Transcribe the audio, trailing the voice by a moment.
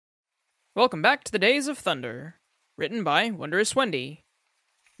Welcome back to the Days of Thunder. Written by Wondrous Wendy.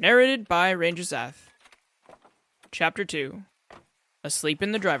 Narrated by Ranger Zath. Chapter 2. Asleep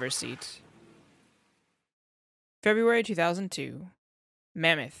in the Driver's Seat. February 2002.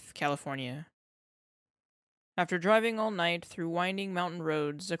 Mammoth, California. After driving all night through winding mountain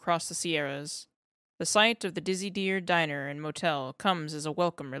roads across the Sierras, the sight of the Dizzy Deer Diner and Motel comes as a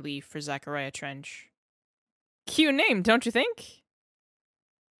welcome relief for Zachariah Trench. Cute name, don't you think?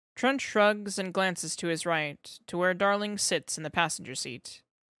 Trench shrugs and glances to his right, to where Darling sits in the passenger seat.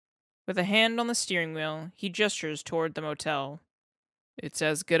 With a hand on the steering wheel, he gestures toward the motel. It's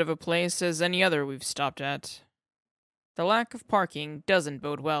as good of a place as any other we've stopped at. The lack of parking doesn't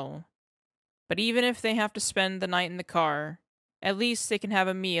bode well. But even if they have to spend the night in the car, at least they can have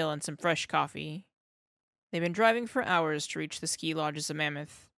a meal and some fresh coffee. They've been driving for hours to reach the ski lodges of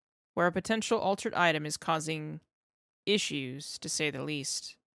Mammoth, where a potential altered item is causing issues, to say the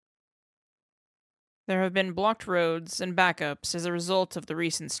least. There have been blocked roads and backups as a result of the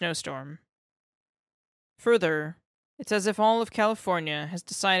recent snowstorm. Further, it's as if all of California has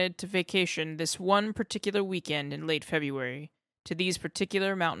decided to vacation this one particular weekend in late February to these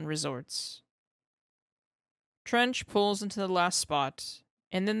particular mountain resorts. Trench pulls into the last spot,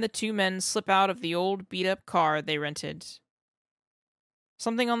 and then the two men slip out of the old beat-up car they rented.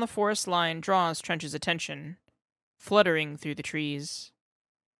 Something on the forest line draws Trench's attention, fluttering through the trees.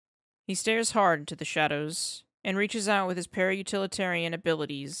 He stares hard into the shadows, and reaches out with his para-utilitarian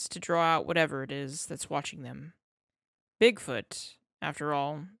abilities to draw out whatever it is that's watching them. Bigfoot, after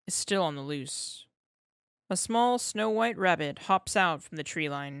all, is still on the loose. A small snow-white rabbit hops out from the tree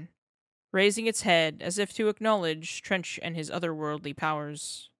line, raising its head as if to acknowledge Trench and his otherworldly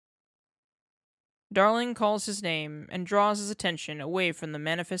powers. Darling calls his name and draws his attention away from the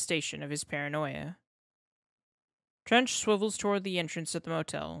manifestation of his paranoia. Trench swivels toward the entrance of the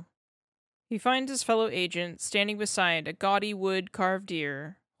motel. He finds his fellow agent standing beside a gaudy wood-carved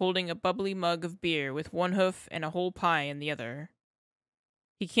deer, holding a bubbly mug of beer with one hoof and a whole pie in the other.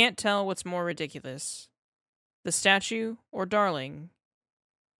 He can't tell what's more ridiculous, the statue or Darling,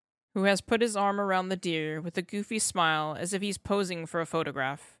 who has put his arm around the deer with a goofy smile as if he's posing for a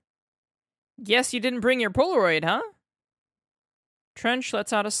photograph. Guess you didn't bring your Polaroid, huh? Trench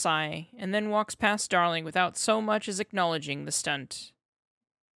lets out a sigh, and then walks past Darling without so much as acknowledging the stunt.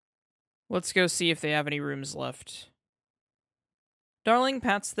 Let's go see if they have any rooms left. Darling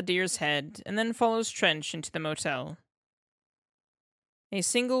pats the deer's head, and then follows Trench into the motel. A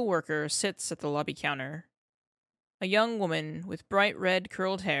single worker sits at the lobby counter. A young woman with bright red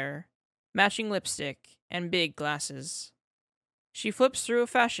curled hair, matching lipstick, and big glasses. She flips through a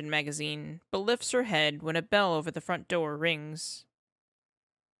fashion magazine, but lifts her head when a bell over the front door rings.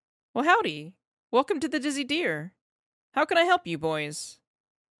 Well, howdy. Welcome to the Dizzy Deer. How can I help you, boys?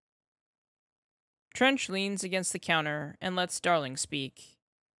 Trench leans against the counter and lets Darling speak.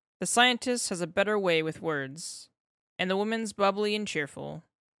 The scientist has a better way with words, and the woman's bubbly and cheerful.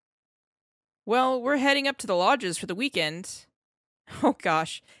 Well, we're heading up to the lodges for the weekend. Oh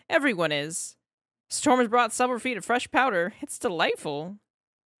gosh, everyone is. Storm has brought several feet of fresh powder. It's delightful.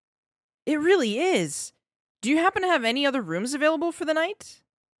 It really is. Do you happen to have any other rooms available for the night?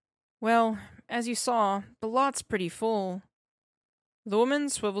 Well, as you saw, the lot's pretty full. The woman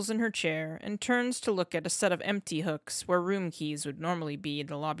swivels in her chair and turns to look at a set of empty hooks where room keys would normally be in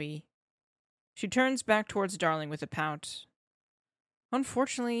the lobby. She turns back towards Darling with a pout.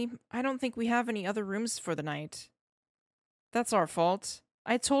 Unfortunately, I don't think we have any other rooms for the night. That's our fault.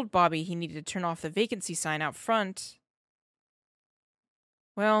 I told Bobby he needed to turn off the vacancy sign out front.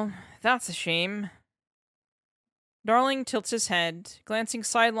 Well, that's a shame. Darling tilts his head, glancing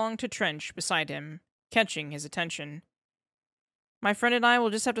sidelong to Trench beside him, catching his attention. My friend and I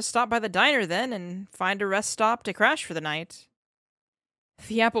will just have to stop by the diner then and find a rest stop to crash for the night.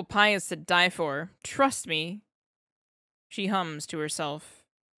 The apple pie is to die for, trust me. She hums to herself.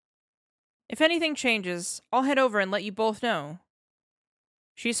 If anything changes, I'll head over and let you both know.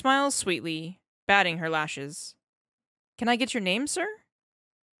 She smiles sweetly, batting her lashes. Can I get your name, sir?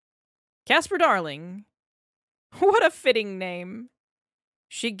 Casper Darling. What a fitting name.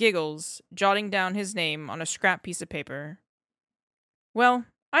 She giggles, jotting down his name on a scrap piece of paper. Well,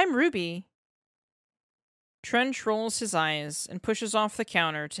 I'm Ruby. Trench rolls his eyes and pushes off the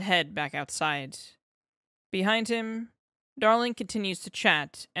counter to head back outside. Behind him, Darling continues to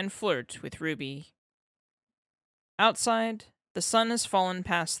chat and flirt with Ruby. Outside, the sun has fallen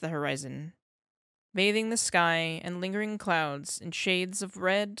past the horizon, bathing the sky and lingering clouds in shades of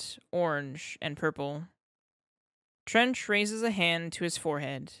red, orange, and purple. Trench raises a hand to his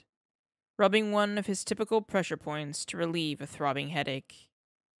forehead, rubbing one of his typical pressure points to relieve a throbbing headache.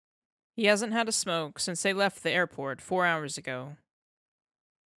 He hasn't had a smoke since they left the airport 4 hours ago.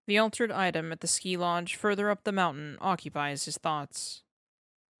 The altered item at the ski lodge further up the mountain occupies his thoughts.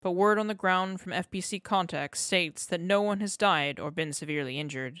 But word on the ground from FBC contacts states that no one has died or been severely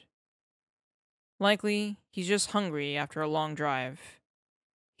injured. Likely, he's just hungry after a long drive.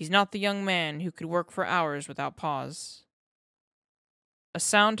 He's not the young man who could work for hours without pause. A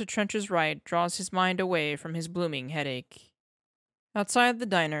sound to Trench's right draws his mind away from his blooming headache. Outside the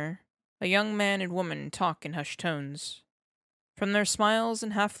diner, a young man and woman talk in hushed tones. From their smiles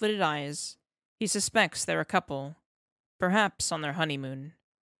and half-lidded eyes, he suspects they're a couple, perhaps on their honeymoon.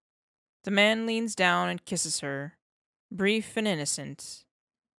 The man leans down and kisses her, brief and innocent,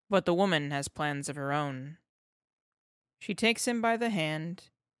 but the woman has plans of her own. She takes him by the hand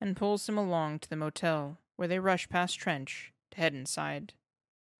and pulls him along to the motel, where they rush past Trench to head inside.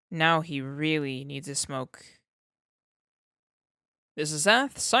 Now he really needs a smoke. This is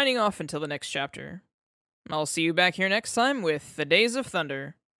Zath, signing off until the next chapter. I'll see you back here next time with The Days of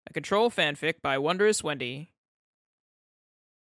Thunder, a Control fanfic by Wondrous Wendy.